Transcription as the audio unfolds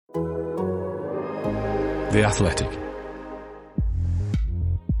The Athletic.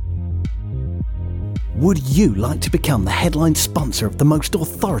 Would you like to become the headline sponsor of the most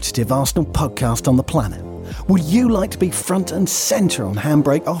authoritative Arsenal podcast on the planet? Would you like to be front and centre on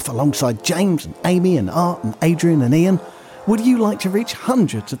Handbrake Off alongside James and Amy and Art and Adrian and Ian? Would you like to reach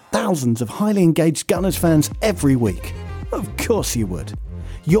hundreds of thousands of highly engaged Gunners fans every week? Of course you would.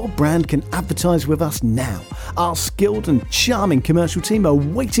 Your brand can advertise with us now. Our skilled and charming commercial team are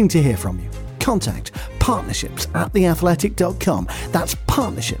waiting to hear from you. Contact partnerships@theathletic.com. That's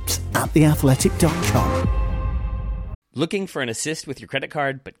partnerships@theathletic.com. Looking for an assist with your credit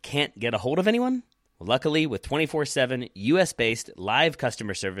card but can't get a hold of anyone? Well, luckily, with 24/7 US-based live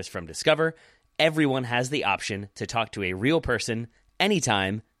customer service from Discover, everyone has the option to talk to a real person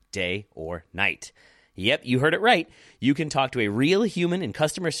anytime, day or night. Yep, you heard it right. You can talk to a real human in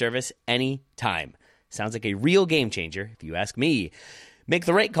customer service anytime. Sounds like a real game changer, if you ask me. Make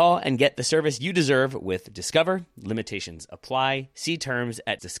the right call and get the service you deserve with Discover. Limitations apply. See terms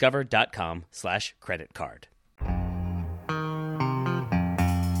at discover.com/creditcard.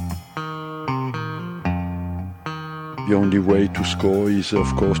 The only way to score is,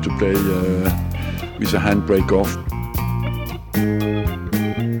 of course, to play with a handbrake off.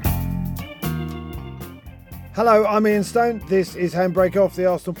 Hello, I'm Ian Stone. This is Handbrake Off, the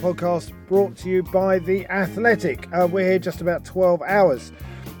Arsenal podcast, brought to you by The Athletic. We're here just about 12 hours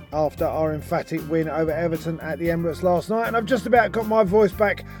after our emphatic win over Everton at the Emirates last night, and I've just about got my voice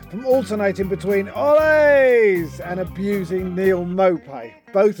back from alternating between Ole's and abusing Neal Maupay,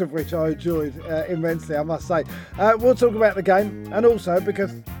 both of which I enjoyed immensely, I must say. We'll talk about the game, and also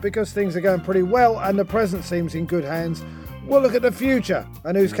because things are going pretty well and the present seems in good hands, we'll look at the future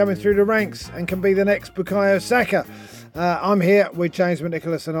and who's coming through the ranks and can be the next Bukayo Saka. I'm here with James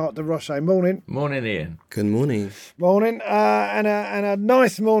McNicholas and Art de Roche. Morning. Morning, Ian. Good morning. Morning. And a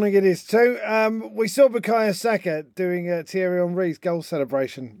nice morning it is too. We saw Bukayo Saka doing Thierry Henry's goal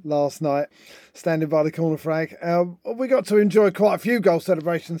celebration last night, standing by the corner flag. We got to enjoy quite a few goal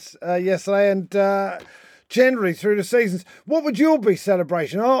celebrations yesterday and generally through the seasons. What would your be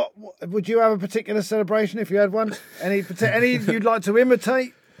celebration? Art, would you have a particular celebration if you had one? Any you'd like to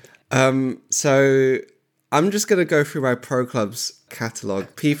imitate? So I'm just going to go through my pro clubs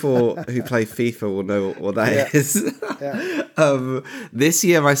catalogue. People who play FIFA will know what that is. Yeah. This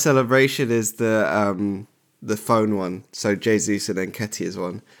year, my celebration is the phone one. So Jesus and Nketiah's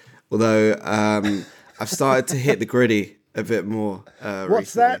one. Although I've started to hit the gritty a bit more.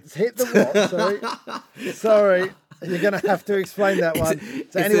 What's recently. that? Hit the what? Sorry. You're going to have to explain that one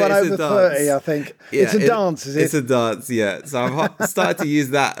to anyone over 30, I think. Yeah, it's a dance, is it? It's a dance, yeah. So I've started to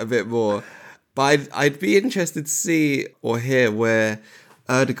use that a bit more. But I'd be interested to see or hear where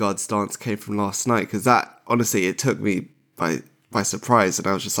Ødegaard's dance came from last night, because that, honestly, it took me by surprise, and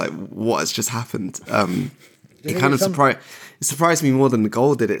I was just like, what has just happened? It kind of surprised me more than the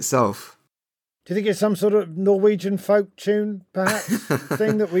goal did itself. Do you think it's some sort of Norwegian folk tune, perhaps,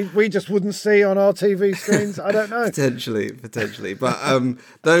 thing that we just wouldn't see on our TV screens? I don't know. Potentially. But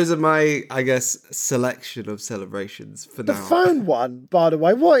those are my, I guess, selection of celebrations for now. The phone one, by the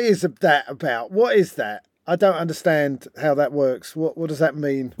way, what is that about? What is that? I don't understand how that works. What does that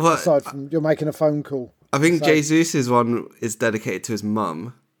mean, aside from you're making a phone call? I think Jesus' one is dedicated to his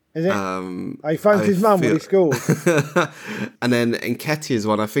mum. Is it? He phoned his mum when he scored. And then Nketiah's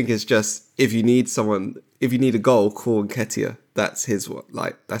one, I think, is just if you need a goal, call Nketiah. That's his one.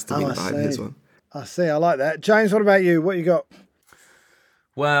 Like, that's the meaning behind his one. I see. I like that. James, what about you? What you got?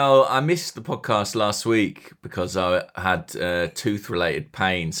 Well, I missed the podcast last week because I had tooth-related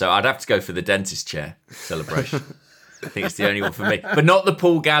pain, so I'd have to go for the dentist chair celebration. I think it's the only one for me. But not the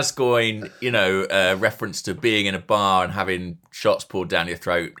Paul Gascoigne, reference to being in a bar and having shots poured down your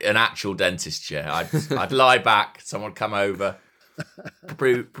throat. An actual dentist chair. I'd lie back, someone come over,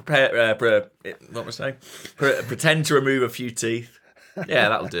 pretend to remove a few teeth. Yeah,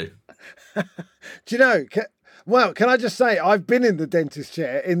 that'll do. Do you know... Can I just say, I've been in the dentist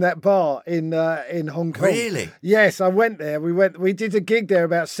chair in that bar in Hong Kong. Really? Yes, I went there. We did a gig there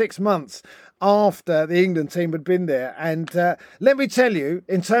about 6 months after the England team had been there. And let me tell you,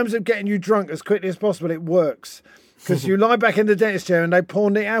 in terms of getting you drunk as quickly as possible, it works. Because you lie back in the dentist chair and they pour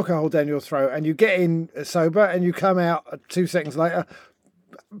neat alcohol down your throat and you get in sober and you come out 2 seconds later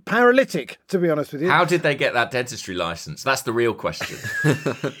paralytic, to be honest with you. How did they get that dentistry license? That's the real question.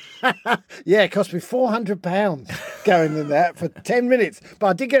 Yeah, it cost me £400 going in that for 10 minutes. But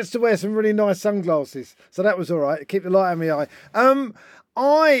I did get to wear some really nice sunglasses, so that was all right. Keep the light out of my eye.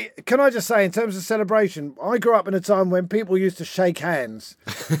 Can I just say, in terms of celebration, I grew up in a time when people used to shake hands.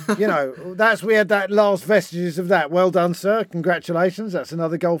 We had that last vestiges of that. Well done, sir. Congratulations. That's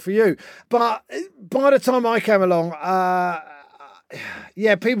another goal for you. But by the time I came along,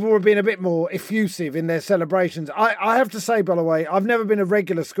 people were being a bit more effusive in their celebrations. I have to say, by the way, I've never been a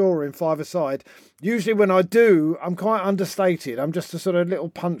regular scorer in five-a-side. Usually when I do, I'm quite understated. I'm just a sort of little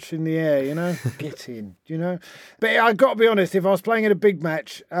punch in the air, get in, But I've got to be honest, if I was playing in a big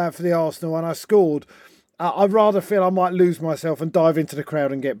match for the Arsenal and I scored, I'd rather feel I might lose myself and dive into the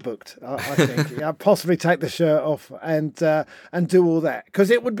crowd and get booked, I think. I'd possibly take the shirt off and do all that.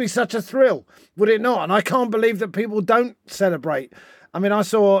 Because it would be such a thrill, would it not? And I can't believe that people don't celebrate. I mean, I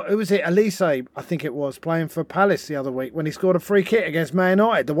saw, who was it? Elise, I think it was, playing for Palace the other week when he scored a free kick against Man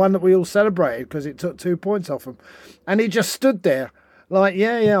United, the one that we all celebrated because it took 2 points off him. And he just stood there like,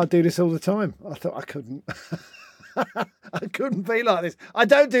 I do this all the time. I thought I couldn't. I couldn't be like this. I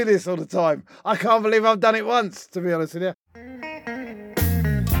don't do this all the time. I can't believe I've done it once, to be honest with you. Here's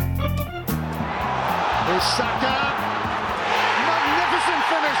Saka. Magnificent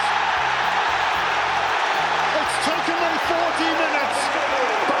finish. It's taken them 40 minutes,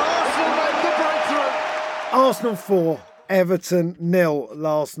 but Arsenal made the breakthrough. Arsenal 4, Everton 0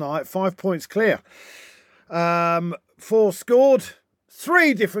 last night. 5 points clear. 4 scored.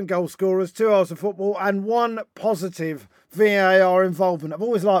 3 different goal scorers, 2 hours of football, and 1 positive VAR involvement. I've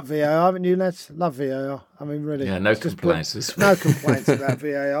always liked VAR, haven't you, lads? Love VAR. I mean, really. Yeah, no complaints. No complaints about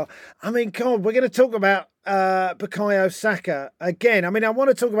VAR. I mean, God, we're going to talk about Bukayo Saka again. I mean, I want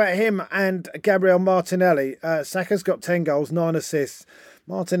to talk about him and Gabriel Martinelli. Saka's got 10 goals, 9 assists.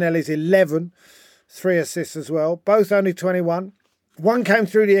 Martinelli's 11, 3 assists as well. Both only 21. One came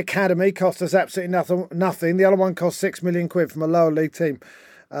through the academy, cost us absolutely nothing. The other one cost £6 million from a lower league team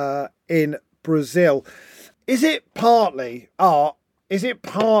in Brazil. Is it partly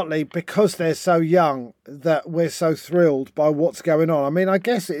because they're so young that we're so thrilled by what's going on? I mean, I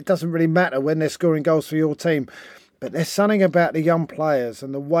guess it doesn't really matter when they're scoring goals for your team, but there's something about the young players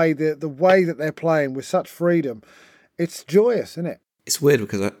and the way that they're playing with such freedom. It's joyous, isn't it? It's weird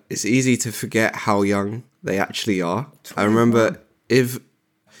because it's easy to forget how young they actually are. 21. I remember if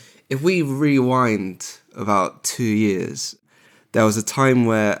we rewind about 2 years, there was a time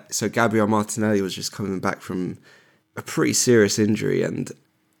where Gabriel Martinelli was just coming back from a pretty serious injury, and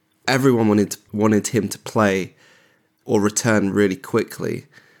everyone wanted him to play or return really quickly.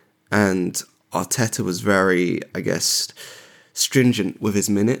 And Arteta was very, I guess, stringent with his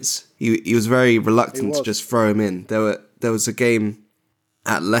minutes. He was very reluctant to just throw him in. There was a game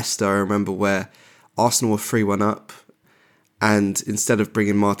at Leicester, I remember, where Arsenal were 3-1 up, and instead of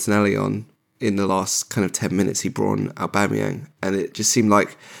bringing Martinelli on in the last kind of 10 minutes, he brought on Aubameyang. And it just seemed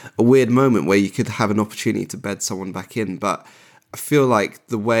like a weird moment where you could have an opportunity to bed someone back in. But I feel like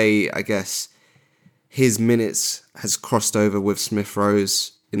the way, I guess, his minutes has crossed over with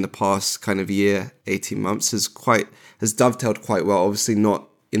Smith-Rowe's in the past kind of year, 18 months, has dovetailed quite well. Obviously not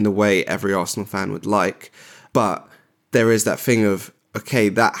in the way every Arsenal fan would like, but there is that thing of, okay,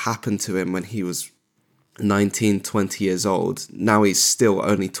 that happened to him when he was 19, 20 years old. Now he's still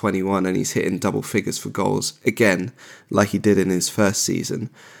only 21 and he's hitting double figures for goals again, like he did in his first season.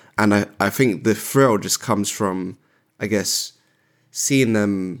 And I think the thrill just comes from, I guess, seeing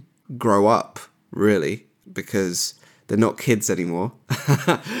them grow up, really, because they're not kids anymore.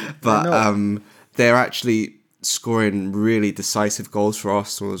 But they're actually scoring really decisive goals for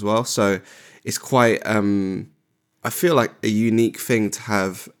Arsenal as well. So it's quite, I feel like a unique thing to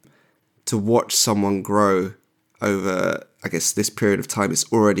have, to watch someone grow over, I guess, this period of time.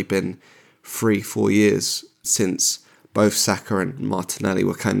 It's already been 3-4 years since both Saka and Martinelli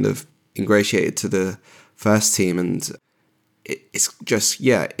were kind of ingratiated to the first team. And it's just,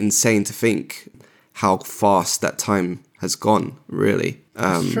 insane to think how fast that time has gone, really.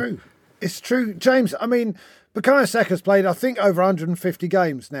 It's true. James, I mean, Bukayo Saka's played, I think, over 150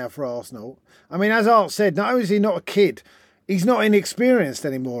 games now for Arsenal. I mean, as Art said, not only is he not a kid, he's not inexperienced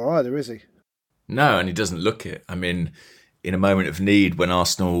anymore either, is he? No, and he doesn't look it. I mean, in a moment of need, when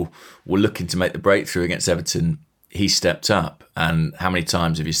Arsenal were looking to make the breakthrough against Everton, he stepped up. And how many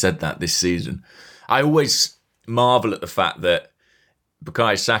times have you said that this season? I always marvel at the fact that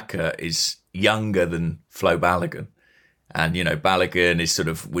Bukayo Saka is younger than Flo Balogun. And, you know, Balogun is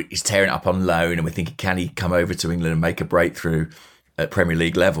he's tearing it up on loan, and we're thinking, can he come over to England and make a breakthrough at Premier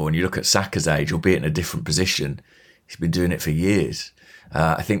League level? And you look at Saka's age, albeit in a different position, he's been doing it for years.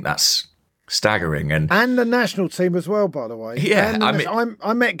 I think that's staggering. And the national team as well, by the way. Yeah,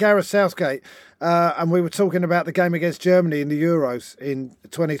 I met Gareth Southgate, and we were talking about the game against Germany in the Euros in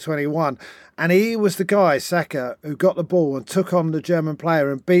 2021. And he was the guy, Saka, who got the ball and took on the German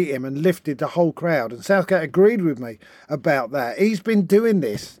player and beat him and lifted the whole crowd. And Southgate agreed with me about that. He's been doing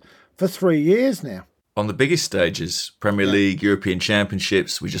this for 3 years now. On the biggest stages, Premier League, European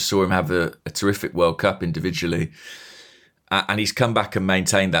Championships, we just saw him have a terrific World Cup individually. And he's come back and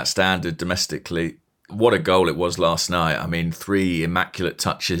maintained that standard domestically. What a goal it was last night. I mean, 3 immaculate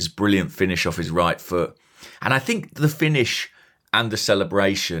touches, brilliant finish off his right foot. And I think the finish and the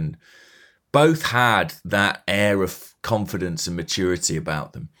celebration both had that air of confidence and maturity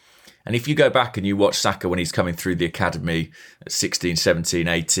about them. And if you go back and you watch Saka when he's coming through the academy at 16, 17,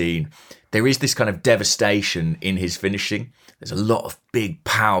 18, there is this kind of devastation in his finishing. There's a lot of big,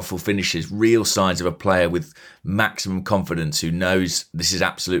 powerful finishes, real signs of a player with maximum confidence who knows this is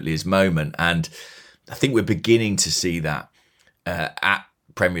absolutely his moment. And I think we're beginning to see that at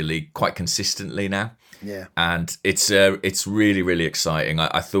Premier League quite consistently now. Yeah. And it's really, really exciting.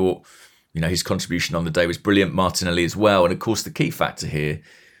 I thought, his contribution on the day was brilliant. Martinelli as well. And of course, the key factor here,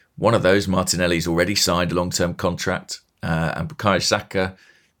 one of those, Martinelli's already signed a long-term contract. And Bukayo Saka,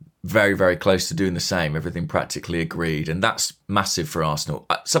 very, very close to doing the same. Everything practically agreed. And that's massive for Arsenal.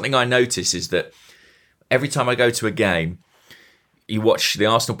 Something I notice is that every time I go to a game, you watch the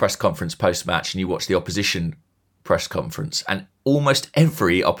Arsenal press conference post-match and you watch the opposition press conference. And almost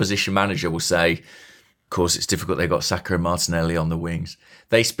every opposition manager will say, of course, it's difficult. They've got Saka and Martinelli on the wings.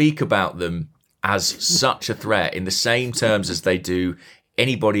 They speak about them as such a threat in the same terms as they do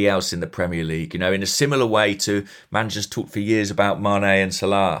anybody else in the Premier League, in a similar way to managers talked for years about Mane and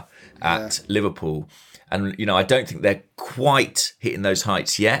Salah at Liverpool. And, I don't think they're quite hitting those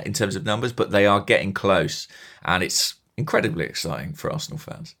heights yet in terms of numbers, but they are getting close. And it's incredibly exciting for Arsenal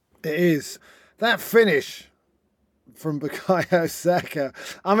fans. It is. That finish from Bukayo Saka.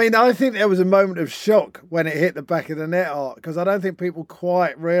 I mean, I think there was a moment of shock when it hit the back of the net, Art, because I don't think people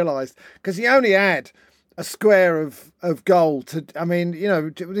quite realised, because he only had a square of goal to,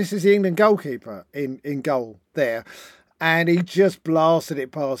 this is the England goalkeeper in goal there. And he just blasted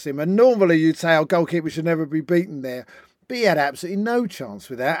it past him. And normally you'd say our goalkeeper should never be beaten there. But he had absolutely no chance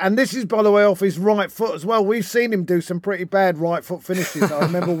with that. And this is, by the way, off his right foot as well. We've seen him do some pretty bad right foot finishes. I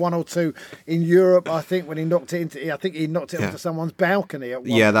remember 1 or 2 in Europe, I think, when he knocked it onto someone's balcony at one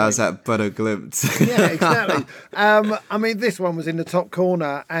point. That was at Bodo Glimt. Yeah, exactly. This one was in the top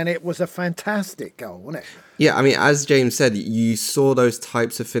corner and it was a fantastic goal, wasn't it? Yeah, as James said, you saw those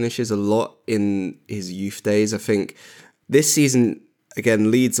types of finishes a lot in his youth days. I think this season,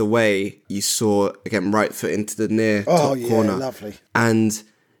 again, Leeds away, you saw, again, right foot into the near top corner. Lovely. And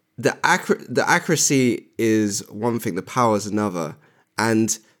the accuracy is one thing, the power is another.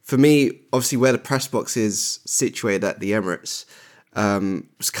 And for me, obviously, where the press box is situated at the Emirates,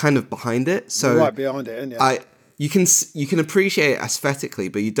 was kind of behind it. So right behind it, isn't it? You can appreciate it aesthetically,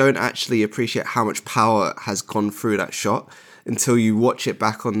 but you don't actually appreciate how much power has gone through that shot until you watch it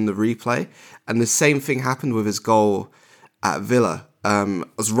back on the replay. And the same thing happened with his goal at Villa. I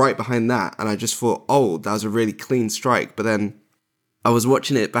was right behind that, and I just thought, that was a really clean strike. But then I was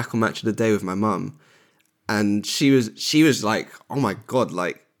watching it back on Match of the Day with my mum, and she was like, "Oh my God!"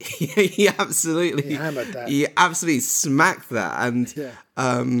 Like he absolutely hammered that. He absolutely smacked that,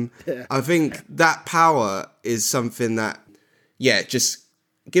 and I think that power is something that, just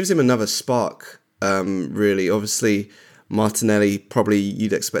gives him another spark. Really, obviously, Martinelli probably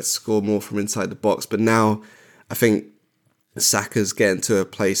you'd expect to score more from inside the box, but now I think Saka's getting to a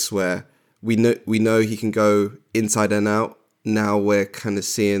place where we know he can go inside and out. Now we're kind of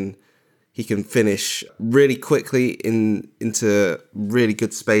seeing he can finish really quickly into really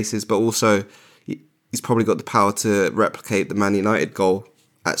good spaces, but also he's probably got the power to replicate the Man United goal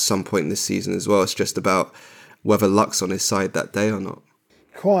at some point this season as well. It's just about whether luck's on his side that day or not.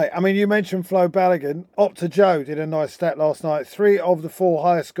 Quite. You mentioned Flo Balogun. Opta Joe did a nice stat last night. 3 of the 4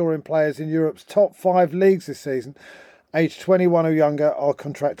 highest scoring players in Europe's top 5 leagues this season, aged 21 or younger, are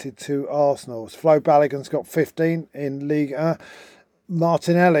contracted to Arsenal. Flo Balogun's got 15 in Ligue 1.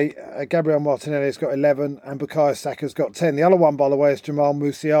 Gabriel Martinelli has got 11 and Bukayo Saka's got 10. The other one, by the way, is Jamal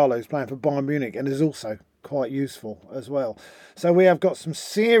Musiala, who's playing for Bayern Munich and is also quite useful as well. So we have got some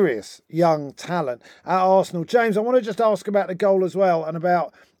serious young talent at Arsenal. James, I want to just ask about the goal as well and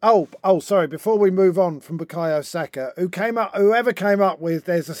about... sorry, before we move on from Bukayo Saka, whoever came up with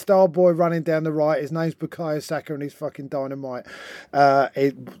there's a star boy running down the right, his name's Bukayo Saka and he's fucking dynamite.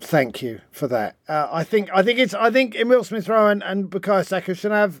 Thank you for that. I think Emile Smith-Rowe and Bukayo Saka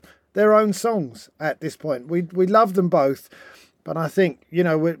should have their own songs at this point. We love them both. But I think,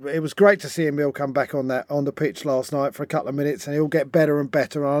 it was great to see Emile come back on the pitch last night for a couple of minutes, and he'll get better and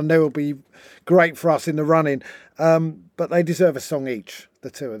better. And I know it'll be great for us in the running. But they deserve a song each, the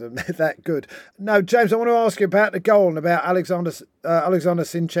two of them. They're that good. No, James, I want to ask you about the goal and about Alexander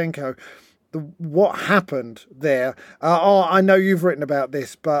Zinchenko. What happened there? I know you've written about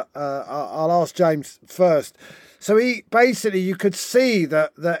this, but I'll ask James first. So you could see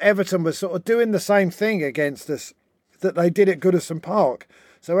that Everton was sort of doing the same thing against us that they did at Goodison Park.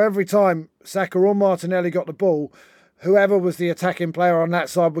 So every time Saka or Martinelli got the ball, whoever was the attacking player on that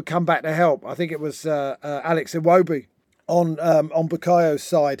side would come back to help. I think it was Alex Iwobi on Bukayo's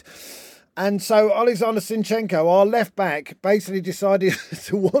side. And so Alexander Zinchenko, our left back, basically decided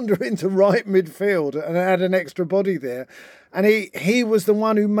to wander into right midfield and had an extra body there. And he was the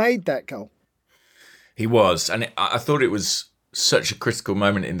one who made that goal. He was. And I thought it was such a critical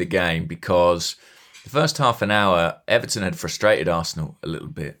moment in the game because the first half an hour, Everton had frustrated Arsenal a little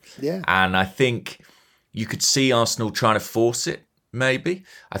bit. Yeah. And I think you could see Arsenal trying to force it, maybe.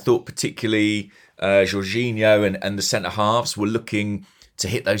 I thought particularly Jorginho and the centre-halves were looking to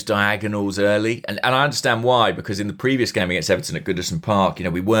hit those diagonals early. And I understand why, because in the previous game against Everton at Goodison Park,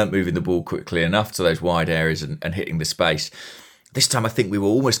 we weren't moving the ball quickly enough to those wide areas and hitting the space. This time I think we were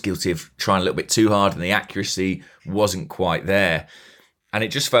almost guilty of trying a little bit too hard and the accuracy wasn't quite there. And it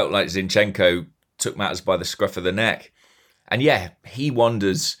just felt like Zinchenko took matters by the scruff of the neck. And yeah, he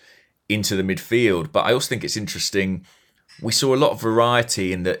wanders into the midfield. But I also think it's interesting, we saw a lot of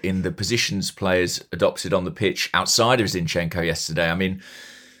variety in the positions players adopted on the pitch outside of Zinchenko yesterday. I mean,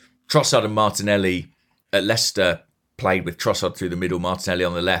 Trossard and Martinelli at Leicester played with Trossard through the middle, Martinelli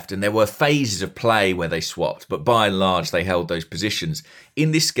on the left, and there were phases of play where they swapped, but by and large they held those positions.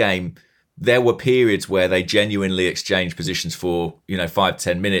 In this game, there were periods where they genuinely exchanged positions for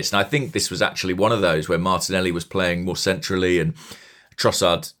 5-10 minutes, and I think this was actually one of those where Martinelli was playing more centrally and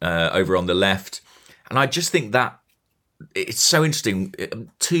Trossard over on the left. And I just think that it's so interesting.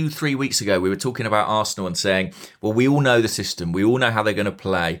 2-3 weeks ago, we were talking about Arsenal and saying, well, we all know the system. We all know how they're going to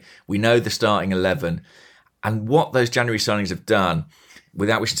play. We know the starting 11. And what those January signings have done,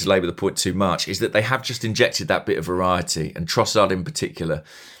 without wishing to labour the point too much, is that they have just injected that bit of variety, and Trossard in particular.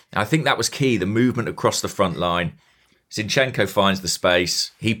 And I think that was key, the movement across the front line. Zinchenko finds the space,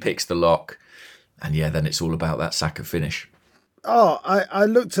 he picks the lock, and yeah, then it's all about that Saka finish. I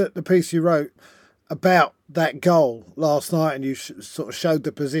looked at the piece you wrote about that goal last night, and you sort of showed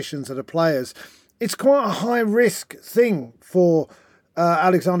the positions of the players. It's quite a high-risk thing for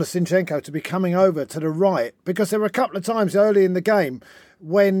Alexander Zinchenko to be coming over to the right, because there were a couple of times early in the game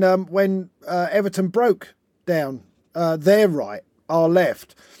when Everton broke down their right, our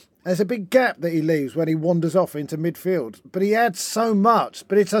left. There's a big gap that he leaves when he wanders off into midfield, but he adds so much.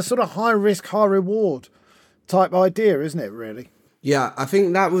 But it's a sort of high risk, high reward type idea, isn't it, really? Yeah, I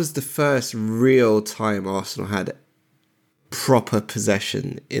think that was the first real time Arsenal had proper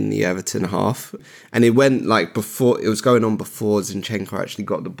possession in the Everton half, and it went like before, it was going on before Zinchenko actually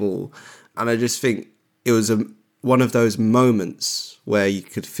got the ball. And I just think it was one of those moments where you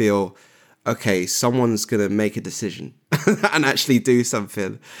could feel, okay, someone's going to make a decision and actually do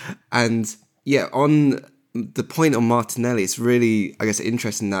something. And yeah, on the point on Martinelli, it's really, I guess,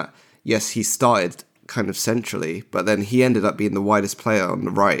 interesting that yes, he started kind of centrally, but then he ended up being the widest player on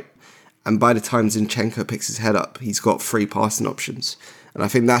the right. And by the time Zinchenko picks his head up, he's got 3 passing options. And I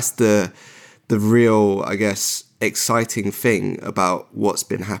think that's the real, I guess, exciting thing about what's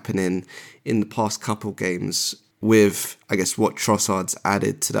been happening in the past couple games with, I guess, what Trossard's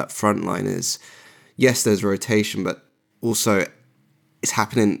added to that front line is, yes, there's rotation, but also it's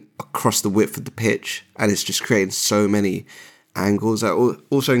happening across the width of the pitch, and it's just creating so many angles. I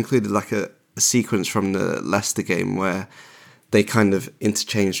also included like a sequence from the Leicester game where they kind of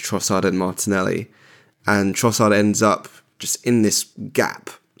interchanged Trossard and Martinelli, and Trossard ends up just in this gap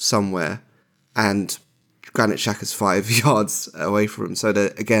somewhere, and Granit Xhaka's 5 yards away from him. So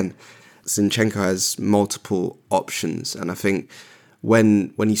that, again, Zinchenko has multiple options, and I think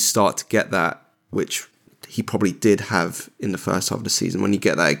when you start to get that, which he probably did have in the first half of the season, when you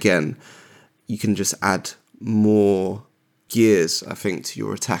get that again, you can just add more gears, I think, to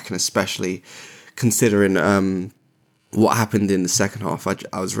your attack, and especially considering what happened in the second half.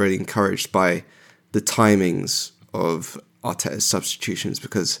 I was really encouraged by the timings of Arteta's substitutions,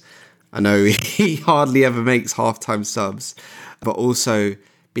 because I know he hardly ever makes halftime subs, but also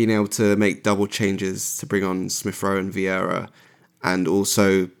being able to make double changes to bring on Smith Rowe and Vieira, and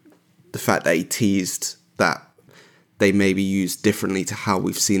also the fact that he teased that they may be used differently to how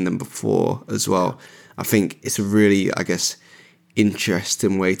we've seen them before as well. I think it's a really, I guess,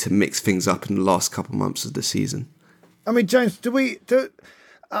 interesting way to mix things up in the last couple months of the season. I mean, James,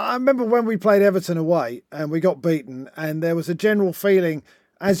 I remember when we played Everton away and we got beaten, and there was a general feeling,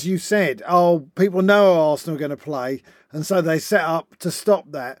 as you said, people know Arsenal are going to play, and so they set up to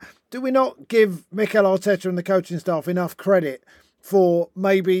stop that. Do we not give Mikel Arteta and the coaching staff enough credit for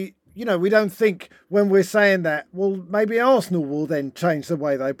maybe, we don't think when we're saying that, well, maybe Arsenal will then change the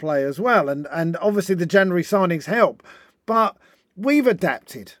way they play as well. And obviously the January signings help, but we've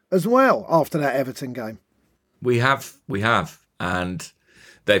adapted as well after that Everton game. We have. And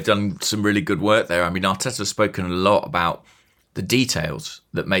they've done some really good work there. I mean, Arteta's spoken a lot about the details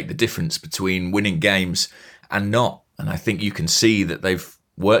that make the difference between winning games and not. And I think you can see that they've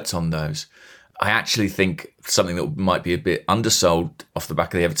worked on those. I actually think something that might be a bit undersold off the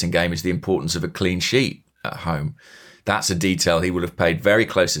back of the Everton game is the importance of a clean sheet at home. That's a detail he would have paid very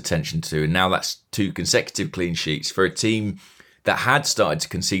close attention to. And now that's 2 consecutive clean sheets for a team that had started to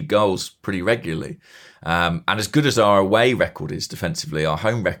concede goals pretty regularly. And as good as our away record is defensively, our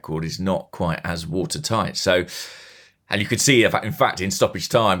home record is not quite as watertight. So, and you could see, in fact, in stoppage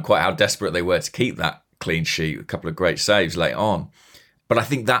time, quite how desperate they were to keep that clean sheet. A couple of great saves late on. But I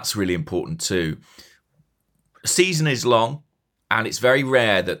think that's really important too. The season is long, and it's very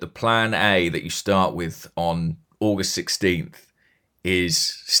rare that the plan A that you start with on August 16th is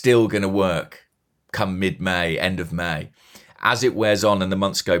still going to work come mid-May, end of May. As it wears on and the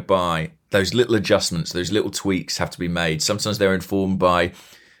months go by, those little adjustments, those little tweaks have to be made. Sometimes they're informed by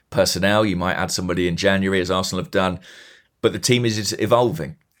personnel. You might add somebody in January, as Arsenal have done. But the team is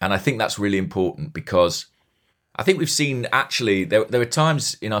evolving. And I think that's really important because I think we've seen, actually, there were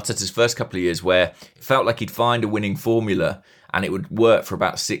times in Arteta's first couple of years where it felt like he'd find a winning formula and it would work for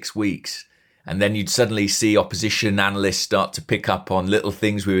about 6 weeks. And then you'd suddenly see opposition analysts start to pick up on little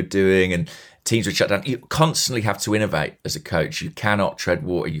things we were doing and teams would shut down. You constantly have to innovate as a coach. You cannot tread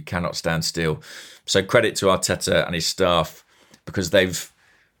water. You cannot stand still. So credit to Arteta and his staff because they've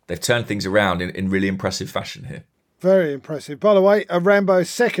turned things around in really impressive fashion here. Very impressive. By the way, Rambo's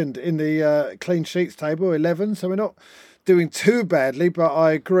second in the clean sheets table, 11. So we're not doing too badly, but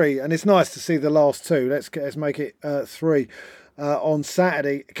I agree. And it's nice to see the last 2. Let's make it 3 on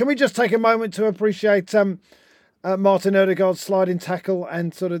Saturday. Can we just take a moment to appreciate Martin Odegaard's sliding tackle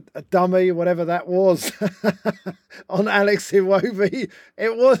and sort of a dummy, whatever that was, on Alex Iwobi?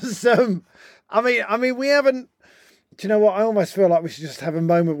 It was, I mean, we haven't. Do you know what? I almost feel like we should just have a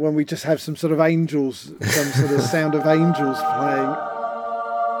moment when we just have some sort of angels, some sort of sound of angels playing.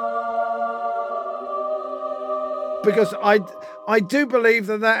 Because I do believe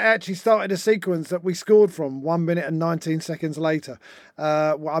that actually started a sequence that we scored from 1 minute and 19 seconds later.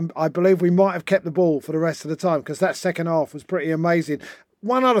 I believe we might have kept the ball for the rest of the time because that second half was pretty amazing.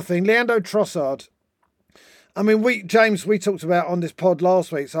 One other thing, Leandro Trossard. I mean, James, we talked about on this pod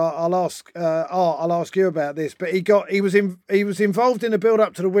last week, so I'll ask you about this. But he was involved in the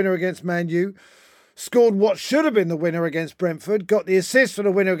build-up to the winner against Man U, scored what should have been the winner against Brentford, got the assist for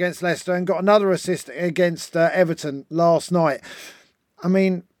the winner against Leicester, and got another assist against Everton last night. I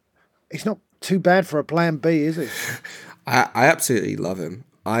mean, it's not too bad for a plan B, is it? I absolutely love him.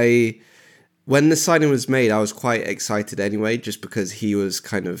 When the signing was made, I was quite excited anyway, just because he was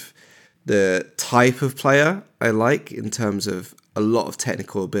kind of the type of player I like in terms of a lot of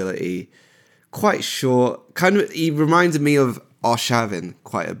technical ability, quite short. He reminded me of Arshavin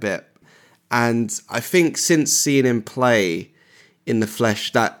quite a bit. And I think since seeing him play in the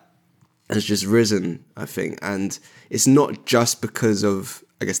flesh, that has just risen, I think. And it's not just because of,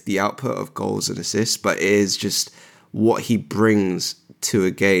 I guess, the output of goals and assists, but it is just what he brings to a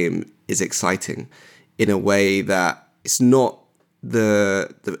game is exciting in a way that it's not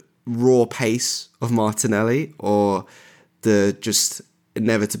the raw pace of Martinelli or the just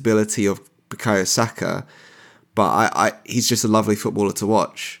inevitability of Bukayo Saka, but he's just a lovely footballer to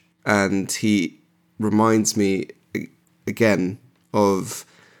watch. And he reminds me again of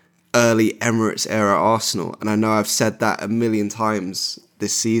early Emirates era Arsenal. And I know I've said that a million times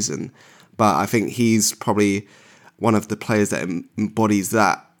this season, but I think he's probably one of the players that embodies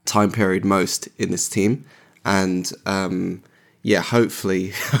that time period most in this team. And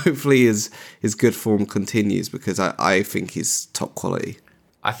hopefully his good form continues because I think he's top quality.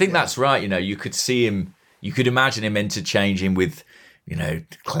 I think that's right. You could see him, you could imagine him interchanging with,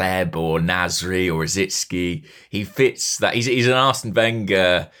 Kleb or Nasri or Rosicky. He fits that. He's an Arsene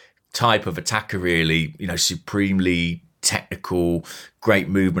Wenger type of attacker, really, supremely technical, great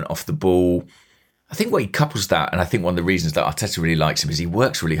movement off the ball. I think what he couples that, and I think one of the reasons that Arteta really likes him is he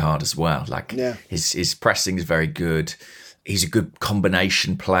works really hard as well. His pressing is very good. He's a good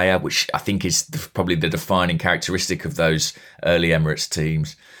combination player, which I think is probably the defining characteristic of those early Emirates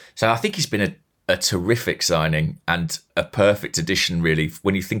teams. So I think he's been a terrific signing and a perfect addition, really.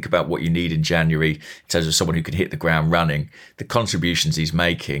 When you think about what you need in January in terms of someone who can hit the ground running, the contributions he's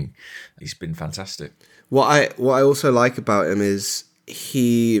making, he's been fantastic. What I also like about him is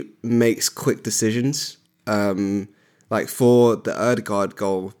he makes quick decisions. Like for the Ødegaard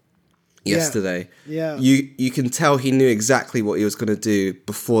goal yesterday, you can tell he knew exactly what he was going to do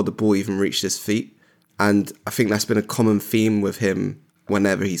before the ball even reached his feet. And I think that's been a common theme with him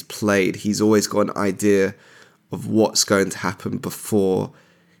whenever he's played. He's always got an idea of what's going to happen before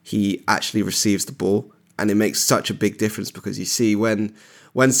he actually receives the ball. And it makes such a big difference because you see when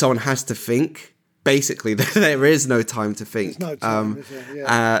someone has to think, basically there is no time to think. There's no time, is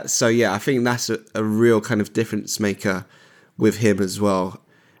there? So I think that's a real kind of difference maker with him as well.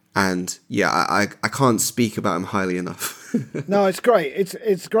 And I can't speak about him highly enough. No, it's great.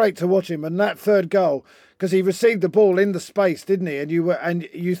 It's great to watch him. And that third goal, because he received the ball in the space, didn't he? And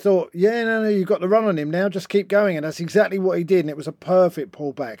you thought, you've got the run on him now. Just keep going. And that's exactly what he did. And it was a perfect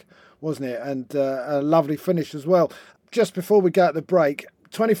pullback, wasn't it? And a lovely finish as well. Just before we go at the break,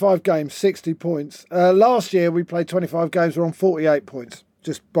 25 games, 60 points. Last year we played 25 games. We're on 48 points.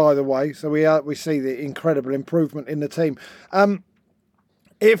 Just by the way, so we see the incredible improvement in the team.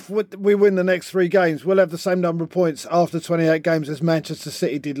 If we win the next 3 games, we'll have the same number of points after 28 games as Manchester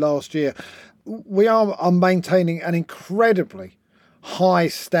City did last year. We are maintaining an incredibly high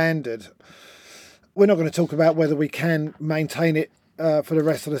standard. We're not going to talk about whether we can maintain it for the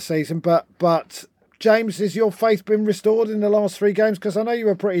rest of the season, but James, has your faith been restored in the last 3 games? Because I know you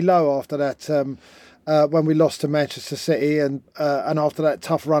were pretty low after that when we lost to Manchester City and after that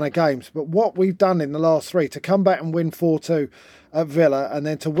tough run of games. But what we've done in the last 3, to come back and win 4-2 at Villa and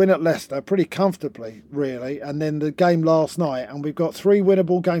then to win at Leicester pretty comfortably, really, and then the game last night, and we've got 3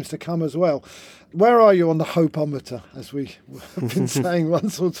 winnable games to come as well. Where are you on the hopeometer, as we have been saying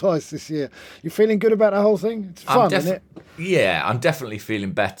once or twice this year? You feeling good about the whole thing? It's fun, isn't it? Yeah, I'm definitely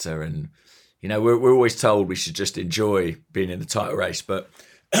feeling better. And, we're always told we should just enjoy being in the title race, but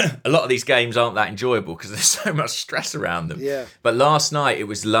a lot of these games aren't that enjoyable because there's so much stress around them. Yeah. But last night, it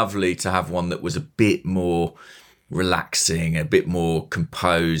was lovely to have one that was a bit more relaxing, a bit more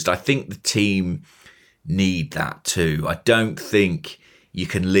composed. I think the team need that too. I don't think you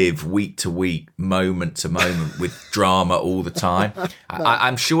can live week to week, moment to moment with drama all the time. No.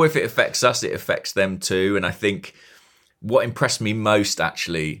 I'm sure if it affects us, it affects them too. And I think what impressed me most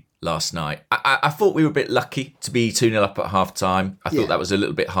actually last night, I thought we were a bit lucky to be 2-0 up at half time. I thought that was a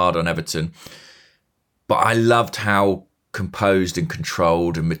little bit hard on Everton. But I loved how composed and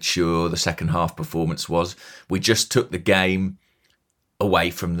controlled and mature the second half performance was. We just took the game away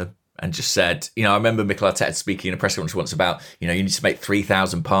from them and just said, I remember Mikel Arteta speaking in a press conference once about, you need to make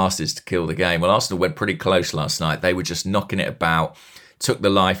 3,000 passes to kill the game. Well, Arsenal went pretty close last night. They were just knocking it about, took the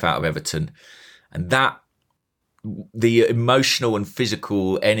life out of Everton. And the emotional and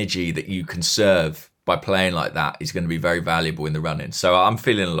physical energy that you conserve by playing like that is going to be very valuable in the run-in. So I'm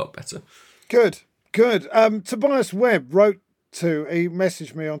feeling a lot better. Good. Tobias Webb he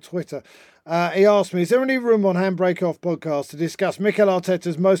messaged me on Twitter. He asked me, is there any room on Handbrake Off podcast to discuss Mikel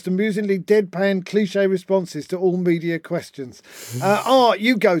Arteta's most amusingly deadpan cliche responses to all media questions? Art,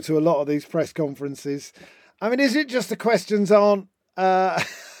 you go to a lot of these press conferences. I mean, is it just the questions aren't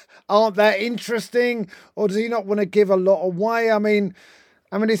that interesting, or does he not want to give a lot away? I mean,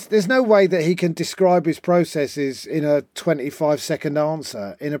 there's no way that he can describe his processes in a 25-second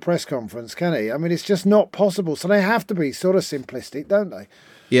answer in a press conference, can he? I mean, it's just not possible. So they have to be sort of simplistic, don't they?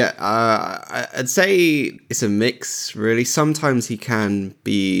 Yeah, I'd say it's a mix, really. Sometimes he can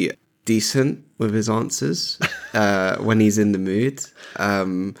be decent with his answers when he's in the mood.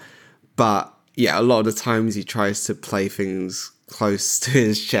 But yeah, a lot of the times he tries to play things close to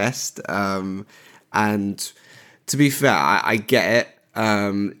his chest. And to be fair, I get it.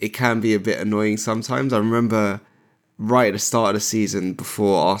 It can be a bit annoying sometimes. I remember right at the start of the season,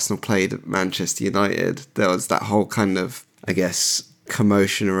 before Arsenal played Manchester United, there was that whole kind of, I guess,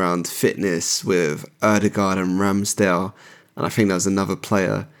 commotion around fitness with Ødegaard and Ramsdale, and I think there was another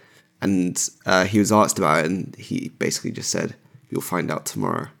player, and he was asked about it, and he basically just said, "You'll find out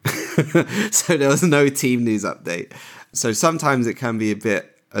tomorrow." So there was no team news update. So sometimes it can be a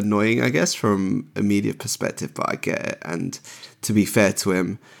bit annoying, I guess, from a media perspective, but I get it. And to be fair to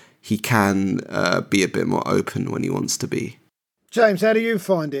him, he can be a bit more open when he wants to be. James, how do you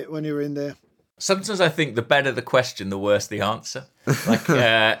find it when you're in there? Sometimes I think the better the question, the worse the answer. Like,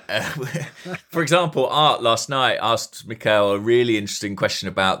 for example, Art last night asked Mikel a really interesting question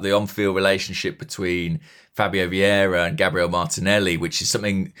about the on-field relationship between Fabio Vieira and Gabriel Martinelli, which is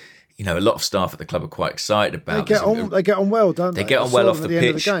something a lot of staff at the club are quite excited about. They get on well, don't they? They get on well off the pitch, end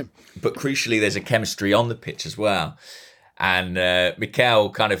of the game. But crucially, there's a chemistry on the pitch as well. And Mikel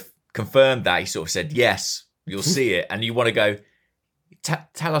kind of confirmed that. He sort of said, "Yes, you'll see it," and you want to go,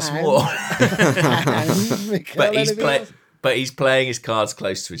 tell us more. But he's playing his cards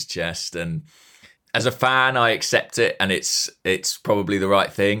close to his chest, and as a fan, I accept it, and it's probably the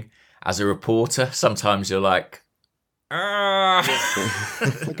right thing. As a reporter, sometimes you're like,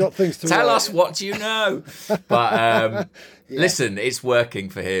 I got things to tell write. us what you know. But listen, it's working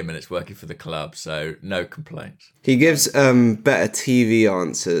for him and it's working for the club, so no complaints. He gives better TV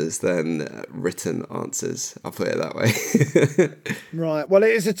answers than written answers. I'll put it that way. Right. Well,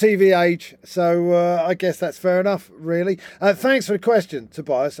 it is a TV age, so I guess that's fair enough, really. Thanks for the question,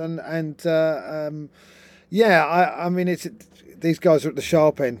 Tobias. I mean, these guys are at the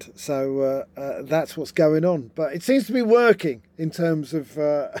sharp end, so that's what's going on. But it seems to be working in terms of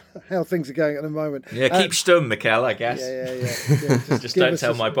how things are going at the moment. Yeah, keep stum, Mikel, I guess. Yeah. Just don't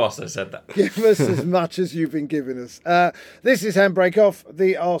tell my boss I said that. Give us as much as you've been giving us. This is Handbrake Off,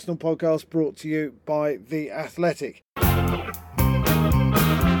 the Arsenal podcast brought to you by The Athletic.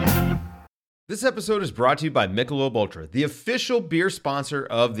 This episode is brought to you by Michelob Ultra, the official beer sponsor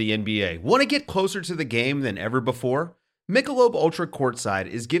of the NBA. Want to get closer to the game than ever before? Michelob Ultra Courtside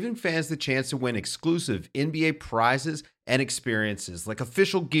is giving fans the chance to win exclusive NBA prizes and experiences like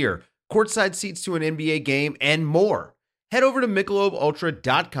official gear, courtside seats to an NBA game, and more. Head over to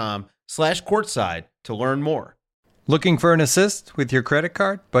MichelobUltra.com/courtside to learn more. Looking for an assist with your credit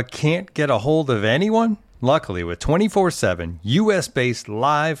card but can't get a hold of anyone? Luckily, with 24/7 US-based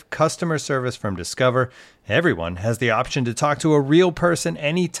live customer service from Discover, everyone has the option to talk to a real person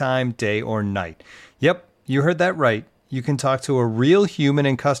anytime, day or night. Yep, you heard that right. You can talk to a real human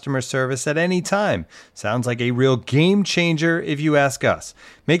in customer service at any time. Sounds like a real game changer if you ask us.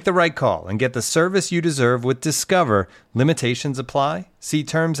 Make the right call and get the service you deserve with Discover. Limitations apply. See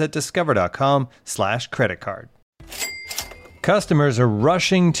terms at discover.com/creditcard. Customers are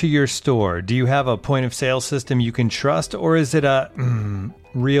rushing to your store. Do you have a point of sale system you can trust, or is it a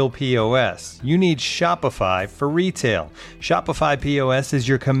real POS? You need Shopify for retail. Shopify POS is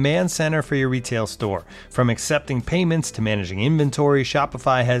your command center for your retail store. From accepting payments to managing inventory,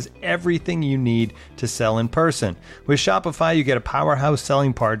 Shopify has everything you need to sell in person. With Shopify, you get a powerhouse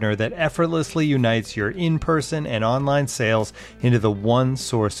selling partner that effortlessly unites your in-person and online sales into the one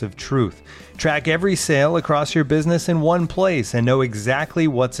source of truth. Track every sale across your business in one place and know exactly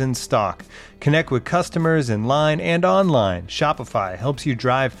what's in stock. Connect with customers in line and online. Shopify helps you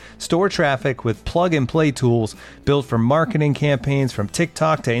drive store traffic with plug-and-play tools built for marketing campaigns from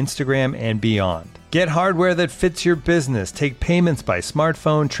TikTok to Instagram and beyond. Get hardware that fits your business. Take payments by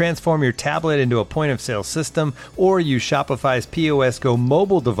smartphone, transform your tablet into a point-of-sale system, or use Shopify's POS Go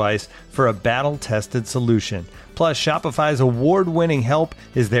mobile device for a battle-tested solution. Plus, Shopify's award-winning help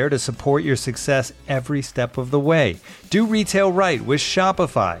is there to support your success every step of the way. Do retail right with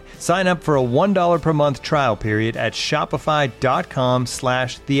Shopify. Sign up for a $1 per month trial period at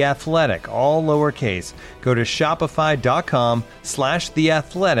shopify.com/theathletic, all lowercase. Go to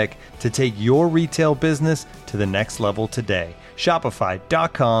shopify.com/theathletic to take your retail business to the next level today.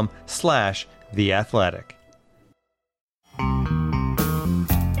 Shopify.com/theathletic.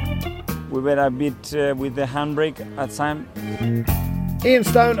 We were a bit with the handbrake at time. Ian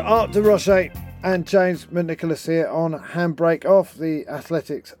Stone, Art de Roche, and James McNicholas here on Handbrake Off, the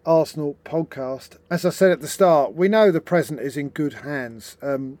Athletics Arsenal podcast. As I said at the start, we know the present is in good hands.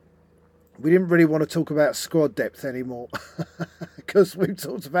 We didn't really want to talk about squad depth anymore because we've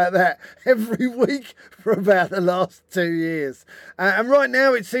talked about that every week for about the last 2 years. And right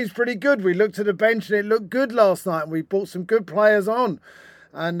now it seems pretty good. We looked at the bench and it looked good last night, and we brought some good players on.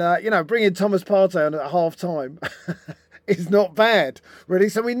 And, bringing Thomas Partey on at half-time is not bad, really.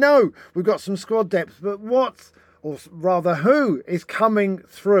 So we know we've got some squad depth, but who is coming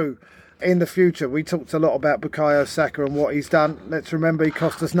through in the future? We talked a lot about Bukayo Saka and what he's done. Let's remember he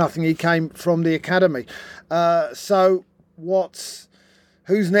cost us nothing. He came from the academy. So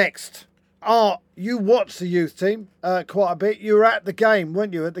who's next? You watched the youth team quite a bit. You were at the game,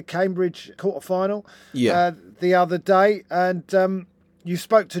 weren't you, at the Cambridge quarter-final the other day? And you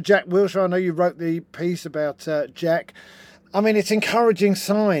spoke to Jack Wilshere. I know you wrote the piece about Jack. I mean, it's encouraging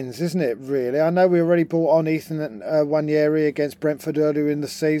signs, isn't it, really? I know we already brought on Ethan Nwaneri against Brentford earlier in the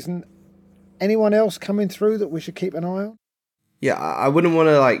season. Anyone else coming through that we should keep an eye on? Yeah, I wouldn't want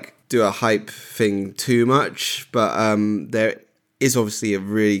to do a hype thing too much, but there is obviously a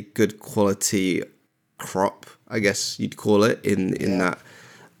really good quality crop, I guess you'd call it, in that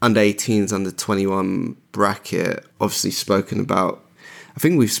under 18s, under 21 bracket. Obviously spoken about I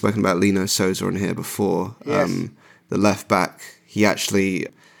think we've spoken about Lino Sousa on here before. Yes. The left back, he actually,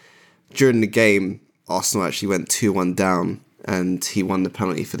 during the game, Arsenal actually went 2-1 down and he won the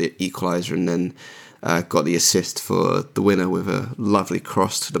penalty for the equaliser and then got the assist for the winner with a lovely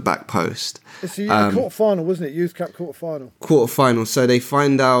cross to the back post. It's a quarter-final, wasn't it? Youth Cup quarter-final. Quarter-final. So they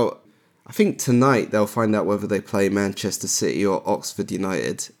find out, I think tonight they'll find out whether they play Manchester City or Oxford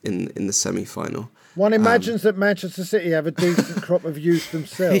United in the semi-final. One imagines that Manchester City have a decent crop of youth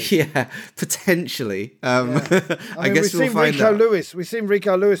themselves. Yeah, potentially. I guess we'll find Rico out. Lewis. We've seen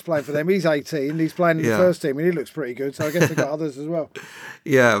Rico Lewis playing for them. He's 18. He's playing in the first team, and he looks pretty good. So I guess they've got others as well.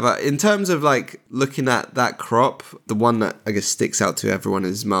 Yeah, but in terms of like looking at that crop, the one that I guess sticks out to everyone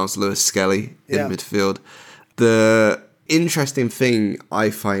is Miles Lewis-Skelly in midfield. The interesting thing I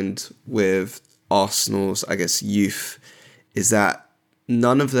find with Arsenal's, I guess, youth is that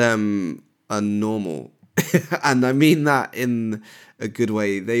none of them are normal. And I mean that in a good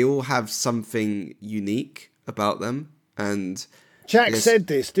way. They all have something unique about them. And Jack said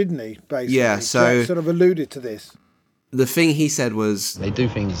this, didn't he, basically? Yeah, so Jack sort of alluded to this. The thing he said was, they do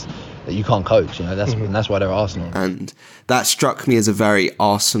things that you can't coach, and that's why they're Arsenal. And that struck me as a very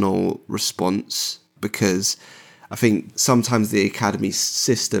Arsenal response, because I think sometimes the academy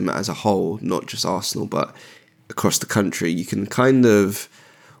system as a whole, not just Arsenal, but across the country, you can kind of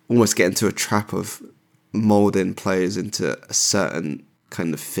almost get into a trap of moulding players into a certain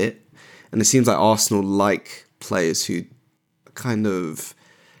kind of fit. And it seems like Arsenal like players who kind of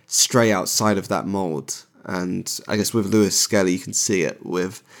stray outside of that mould. And I guess with Lewis-Skelly, you can see it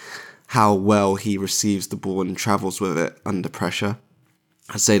with how well he receives the ball and travels with it under pressure.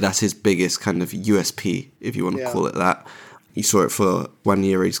 I'd say that's his biggest kind of USP, if you want to call it that. You saw it for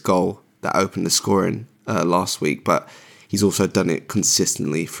Nwaneri's goal that opened the scoring last week, but he's also done it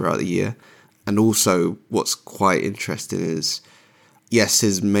consistently throughout the year. And also what's quite interesting is, yes,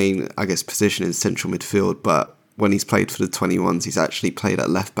 his main, I guess, position is central midfield, but when he's played for the 21s, he's actually played at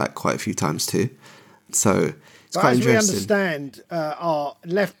left back quite a few times too. So it's quite interesting. As we understand, our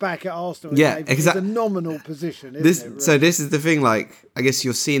left back at Arsenal is a nominal position, isn't it? Really? So this is the thing, like, I guess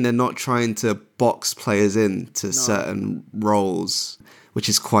you're seeing they're not trying to box players into certain roles, which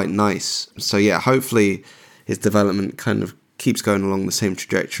is quite nice. So yeah, hopefully his development kind of keeps going along the same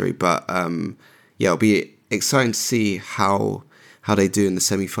trajectory. But it'll be exciting to see how they do in the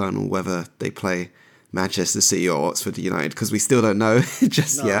semi-final, whether they play Manchester City or Oxford United, because we still don't know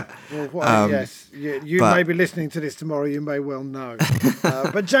just yet. Well, yes, you may be listening to this tomorrow. You may well know.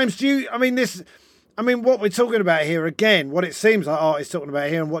 But James, what we're talking about here again, what it seems like Art is talking about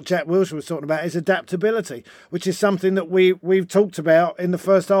here, and what Jack Wilshere was talking about is adaptability, which is something that we've talked about in the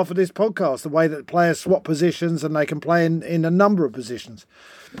first half of this podcast. The way that players swap positions and they can play in a number of positions.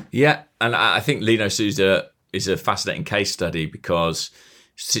 Yeah, and I think Lino Sousa is a fascinating case study, because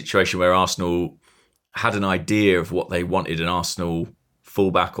it's a situation where Arsenal had an idea of what they wanted an Arsenal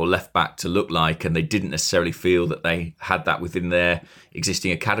fullback or left back to look like, and they didn't necessarily feel that they had that within their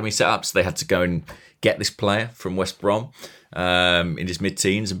existing academy setup. So they had to go and get this player from West Brom in his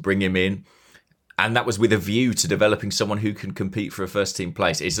mid-teens and bring him in. And that was with a view to developing someone who can compete for a first-team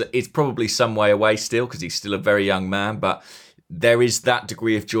place. It's probably some way away still, because he's still a very young man, but there is that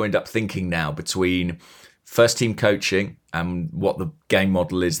degree of joined-up thinking now between first-team coaching and what the game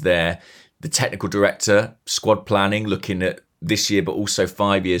model is there, the technical director, squad planning, looking at this year, but also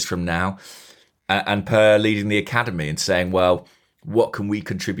 5 years from now, and Per leading the academy and saying, well, what can we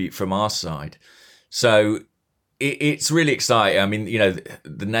contribute from our side? So it's really exciting. I mean,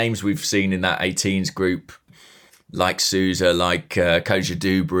 the names we've seen in that 18s group, like Sousa, like Koja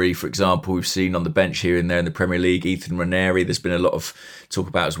Dewberry, for example, we've seen on the bench here and there in the Premier League, Ethan Ranieri, there's been a lot of talk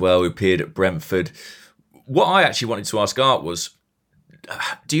about as well, who appeared at Brentford. What I actually wanted to ask Art was,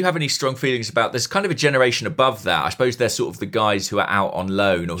 do you have any strong feelings about, there's kind of a generation above that? I suppose they're sort of the guys who are out on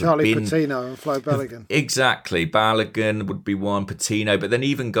loan, or Charlie Patino and Flo Balogun. Exactly. Balogun would be one, Patino, but then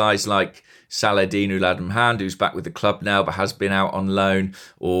even guys like Saladin Ouladamhand, who's back with the club now but has been out on loan,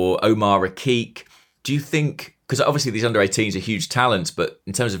 or Omar Rakik. Do you think, because obviously these under-18s are huge talents, but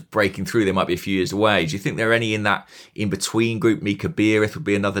in terms of breaking through, they might be a few years away. Do you think there are any in that in-between group? Mika Bierith would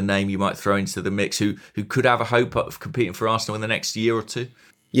be another name you might throw into the mix, who could have a hope of competing for Arsenal in the next year or two?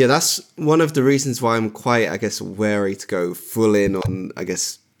 Yeah, that's one of the reasons why I'm quite, I guess, wary to go full in on, I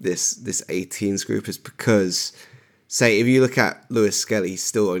guess, this 18s group, is because, say, if you look at Lewis-Skelly, he's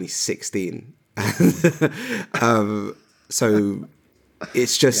still only 16. So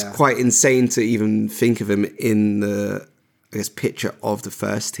it's just quite insane to even think of him in the, I guess, picture of the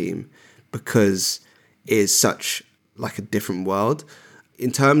first team, because it is such like a different world.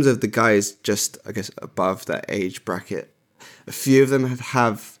 In terms of the guys just, I guess, above that age bracket, a few of them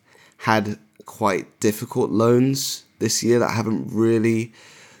have had quite difficult loans this year that haven't really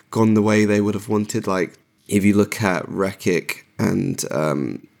gone the way they would have wanted. Like, if you look at Rekic and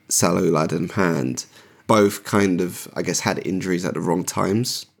Salah Ouladimhand, both kind of, I guess, had injuries at the wrong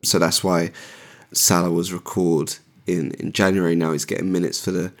times. So that's why Salah was recalled in January. Now he's getting minutes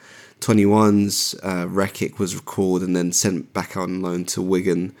for the 21s. Rekic was recalled and then sent back on loan to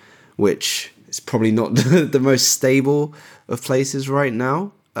Wigan, which is probably not the most stable of places right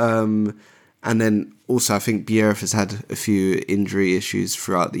now. And then also I think Bierf has had a few injury issues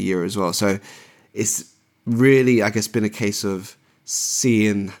throughout the year as well. So it's really, I guess, been a case of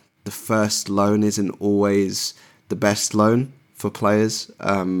seeing the first loan isn't always the best loan for players,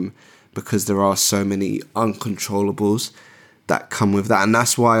 because there are so many uncontrollables that come with that. And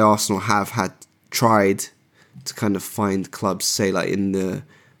that's why Arsenal have had tried to kind of find clubs, say like in the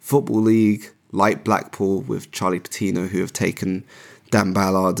Football League, like Blackpool with Charlie Patino, who have taken Dan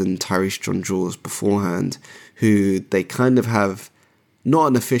Ballard and Tyrese John-Jules beforehand, who they kind of have not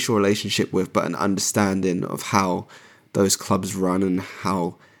an official relationship with, but an understanding of how those clubs run and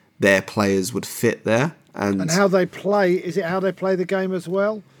how their players would fit there. And how they play. Is it how they play the game as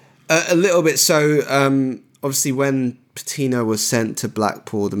well? A little bit. So obviously when Patino was sent to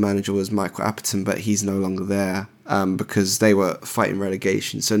Blackpool, the manager was Michael Appleton, but he's no longer there because they were fighting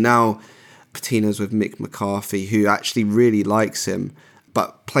relegation. So now Patino's with Mick McCarthy, who actually really likes him,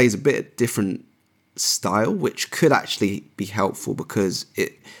 but plays a bit different style, which could actually be helpful because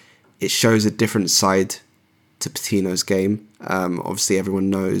it shows a different side to Patino's game. Obviously everyone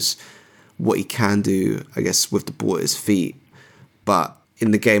knows what he can do, I guess, with the ball at his feet. But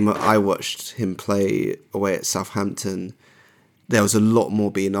in the game I watched him play away at Southampton, there was a lot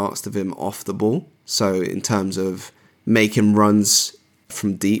more being asked of him off the ball. So in terms of making runs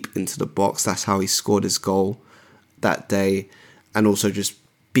from deep into the box, that's how he scored his goal that day. And also just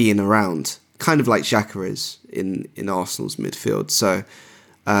being around, kind of like Xhaka is in Arsenal's midfield. So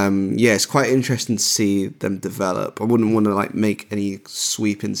it's quite interesting to see them develop. I wouldn't want to like make any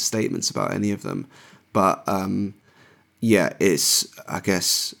sweeping statements about any of them, but it's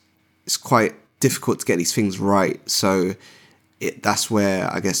quite difficult to get these things right. So that's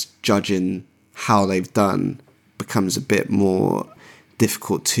where I guess judging how they've done becomes a bit more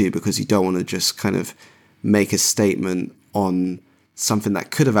difficult too, because you don't want to just kind of make a statement on something that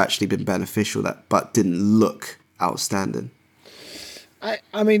could have actually been beneficial but didn't look outstanding.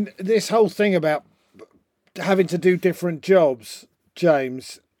 I mean, this whole thing about having to do different jobs,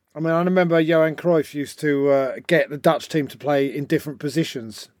 James. I mean, I remember Johan Cruyff used to get the Dutch team to play in different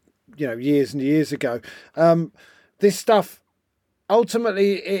positions, years and years ago. This stuff,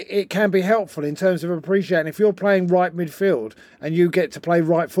 ultimately, it can be helpful in terms of appreciating. If you're playing right midfield and you get to play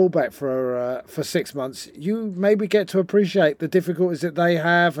right fullback for 6 months, you maybe get to appreciate the difficulties that they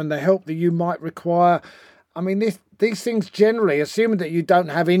have and the help that you might require. I mean, these things generally, assuming that you don't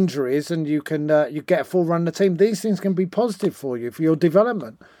have injuries and you can you get a full run of the team, these things can be positive for you, for your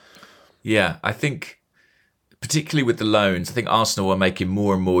development. Yeah, I think particularly with the loans, I think Arsenal are making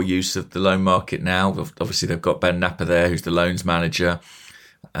more and more use of the loan market now. Obviously, they've got Ben Napper there, who's the loans manager,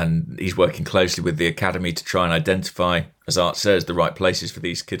 and he's working closely with the academy to try and identify, as Art says, the right places for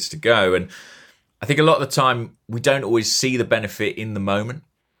these kids to go. And I think a lot of the time, we don't always see the benefit in the moment.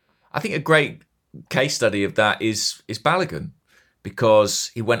 I think a great case study of that is Balogun, because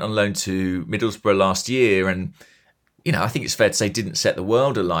he went on loan to Middlesbrough last year and, I think it's fair to say didn't set the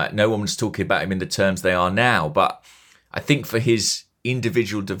world alight. No one was talking about him in the terms they are now. But I think for his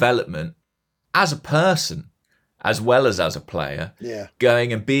individual development as a person, as well as a player,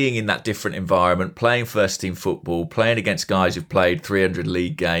 going and being in that different environment, playing first team football, playing against guys who've played 300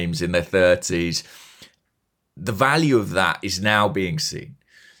 league games in their 30s, the value of that is now being seen.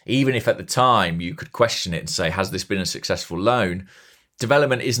 Even if at the time you could question it and say, has this been a successful loan?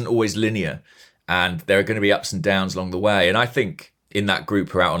 Development isn't always linear and there are going to be ups and downs along the way. And I think in that group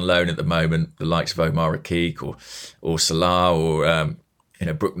who are out on loan at the moment, the likes of Omar Rakik or Salah or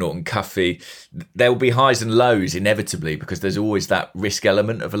Brooke Norton-Cuffy, there will be highs and lows inevitably because there's always that risk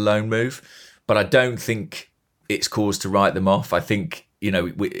element of a loan move. But I don't think it's cause to write them off. I think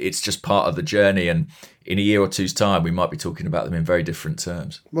it's just part of the journey, and in a year or two's time, we might be talking about them in very different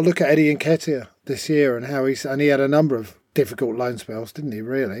terms. Well, look at Eddie Nketiah this year and how he had a number of difficult loan spells, didn't he,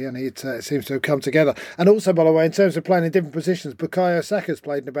 really? And it seems to have come together. And also, by the way, in terms of playing in different positions, Bukayo Saka's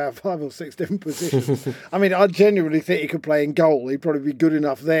played in about 5 or 6 different positions. I mean, I genuinely think he could play in goal. He'd probably be good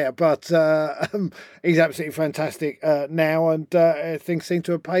enough there, but he's absolutely fantastic now, and things seem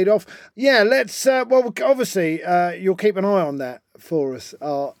to have paid off. Yeah, let's, obviously, you'll keep an eye on that for us,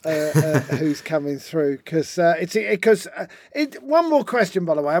 Art, who's coming through. Because one more question,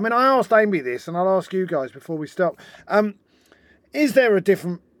 by the way. I mean, I asked Amy this, and I'll ask you guys before we stop. Is there a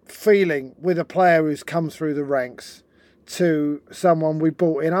different feeling with a player who's come through the ranks to someone we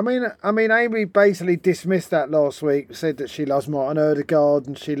brought in? I mean, Amy basically dismissed that last week, said that she loves Martin Ødegaard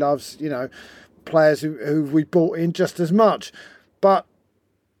and she loves, players who we brought in just as much. But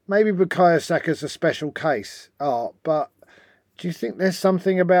maybe Bukayo Saka's a special case, Art, but do you think there's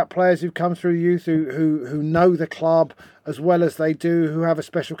something about players who've come through youth who know the club as well as they do, who have a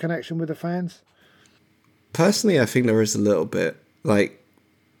special connection with the fans? Personally, I think there is a little bit. Like,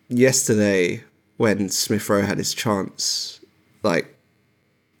 yesterday, when Smith Rowe had his chance, like,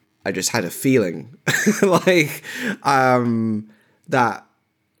 I just had a feeling, that,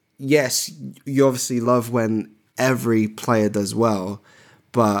 yes, you obviously love when every player does well,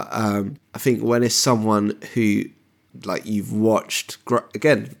 but I think when it's someone who, like, you've watched,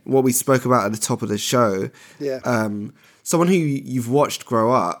 again, what we spoke about at the top of the show, someone who you've watched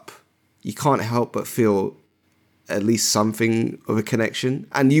grow up, you can't help but feel at least something of a connection.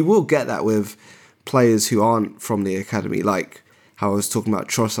 And you will get that with players who aren't from the academy, like how I was talking about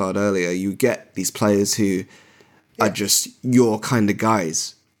Trossard earlier. You get these players who are just your kind of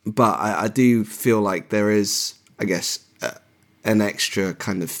guys. But I do feel like there is, I guess, an extra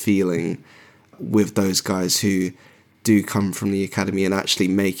kind of feeling with those guys who do come from the academy and actually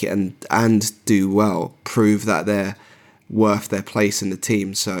make it and do well, prove that they're worth their place in the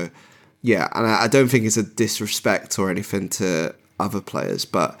team. So, yeah, and I don't think it's a disrespect or anything to other players,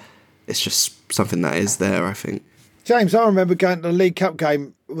 but it's just something that is there, I think. James, I remember going to the League Cup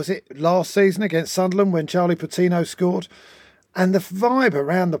game, was it last season against Sunderland when Charlie Patino scored? And the vibe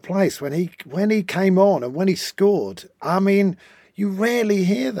around the place when he came on and when he scored, I mean, you rarely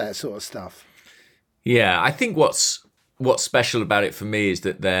hear that sort of stuff. Yeah, I think what's special about it for me is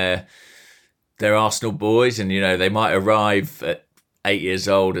that they're Arsenal boys, and they might arrive at 8 years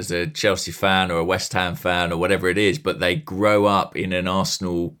old as a Chelsea fan or a West Ham fan or whatever it is, but they grow up in an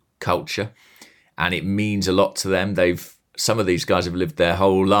Arsenal culture, and it means a lot to them. Some of these guys have lived their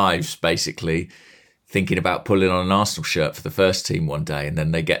whole lives basically thinking about pulling on an Arsenal shirt for the first team one day, and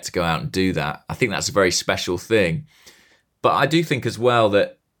then they get to go out and do that. I think that's a very special thing. But I do think as well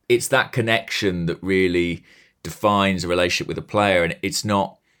that it's that connection that really defines a relationship with a player, and it's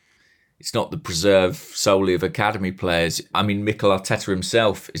not the preserve solely of academy players. I mean, Mikel Arteta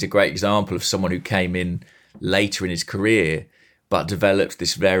himself is a great example of someone who came in later in his career but developed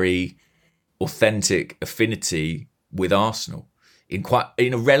this very authentic affinity with Arsenal in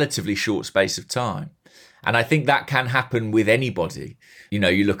a relatively short space of time. And I think that can happen with anybody.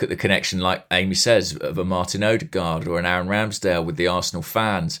 You look at the connection, like Amy says, of a Martin Ødegaard or an Aaron Ramsdale with the Arsenal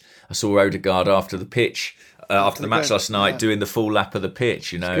fans. I saw Ødegaard after the match last night, doing the full lap of the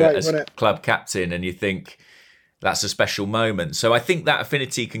pitch, as club captain, and you think that's a special moment. So I think that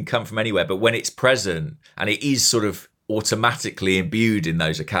affinity can come from anywhere, but when it's present and it is sort of automatically imbued in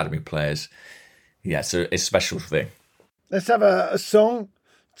those academy players, it's a special thing. Let's have a song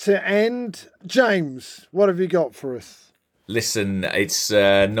to end. James, what have you got for us? Listen, it's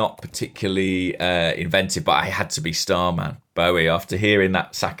not particularly inventive, but I had to be Starman, Bowie, after hearing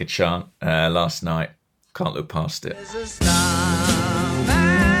that Saka chant last night. Can't look past it. There's a starman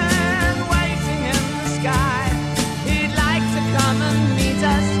waiting in the sky. He'd like to come and meet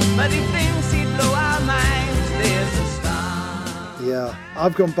us, but he thinks he'd blow our minds. There's a star. Yeah,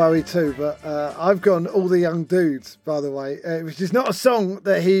 I've gone Bowie too, but I've gone All the Young Dudes, by the way, which is not a song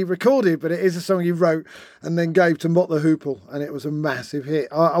that he recorded, but it is a song he wrote and then gave to Mott the Hoople, and it was a massive hit.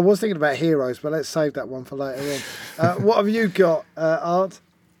 I was thinking about Heroes, but let's save that one for later on. What have you got, Art?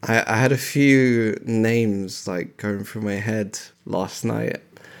 I had a few names going through my head last night.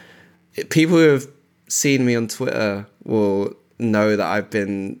 People who have seen me on Twitter will know that I've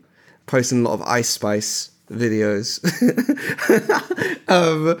been posting a lot of Ice Spice videos.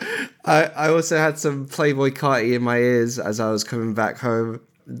 I also had some Playboy Carti in my ears as I was coming back home.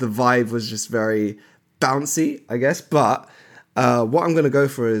 The vibe was just very bouncy, I guess. But what I'm going to go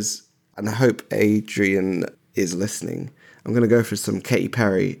for is, and I hope Adrian is listening, I'm going to go for some Katy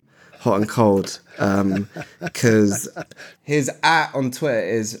Perry, Hot and Cold, because his on Twitter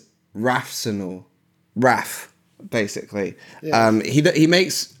is Rafsenal. Raf, basically. Yeah. He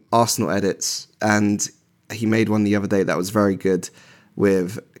makes Arsenal edits, and he made one the other day that was very good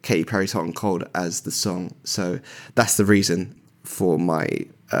with Katy Perry's Hot and Cold as the song. So that's the reason for my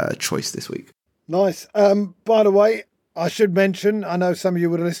choice this week. Nice. By the way, I should mention, I know some of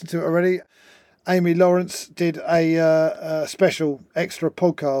you would have listened to it already, Amy Lawrence did a special extra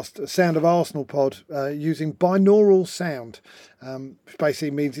podcast, a Sound of Arsenal pod, using binaural sound, which basically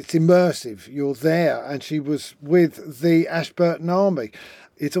means it's immersive. You're there, and she was with the Ashburton Army.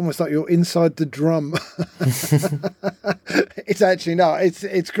 It's almost like you're inside the drum. It's actually not.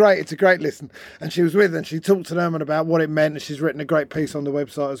 It's great. It's a great listen. And she was with, and she talked to them about what it meant, and she's written a great piece on the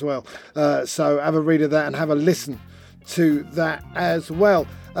website as well. So have a read of that and have a listen to that as well.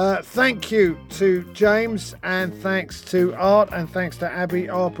 Thank you to James, and thanks to Art, and thanks to Abby,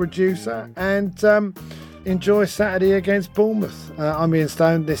 our producer, and enjoy Saturday against Bournemouth. I'm Ian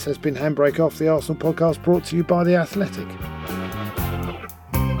Stone. This has been Handbrake Off, the Arsenal podcast, brought to you by The Athletic.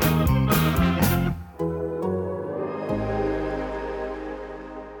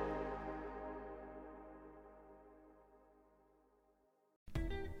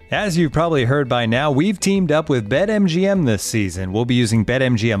 As you've probably heard by now, we've teamed up with BetMGM this season. We'll be using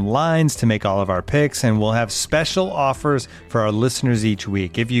BetMGM lines to make all of our picks, and we'll have special offers for our listeners each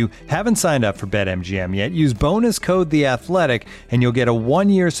week. If you haven't signed up for BetMGM yet, use bonus code THEATHLETIC, and you'll get a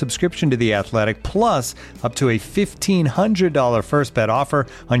 1-year subscription to The Athletic, plus up to a $1,500 first bet offer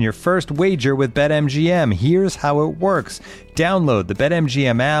on your first wager with BetMGM. Here's how it works. Download the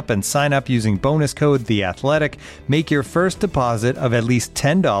BetMGM app and sign up using bonus code THEATHLETIC. Make your first deposit of at least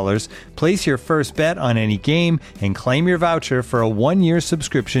 $10. Place your first bet on any game and claim your voucher for a 1-year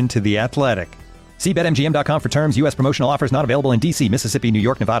subscription to The Athletic. See BetMGM.com for terms. U.S. promotional offers not available in D.C., Mississippi, New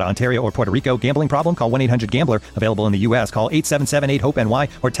York, Nevada, Ontario, or Puerto Rico. Gambling problem? Call 1-800-GAMBLER. Available in the U.S. Call 877-8-HOPE-NY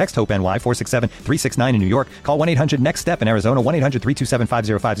or text HOPE-NY 467-369 in New York. Call 1-800-NEXT-STEP in Arizona.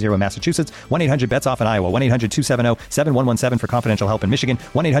 1-800-327-5050 in Massachusetts. 1-800-BETS-OFF in Iowa. 1-800-270-7117 for confidential help in Michigan.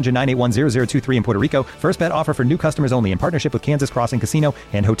 1-800-981-0023 in Puerto Rico. First bet offer for new customers only in partnership with Kansas Crossing Casino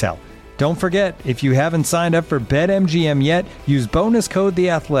and Hotel. Don't forget, if you haven't signed up for BetMGM yet, use bonus code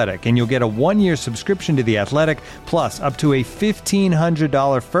THEATHLETIC, and you'll get a 1-year subscription to The Athletic, plus up to a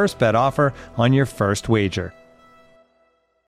 $1,500 first bet offer on your first wager.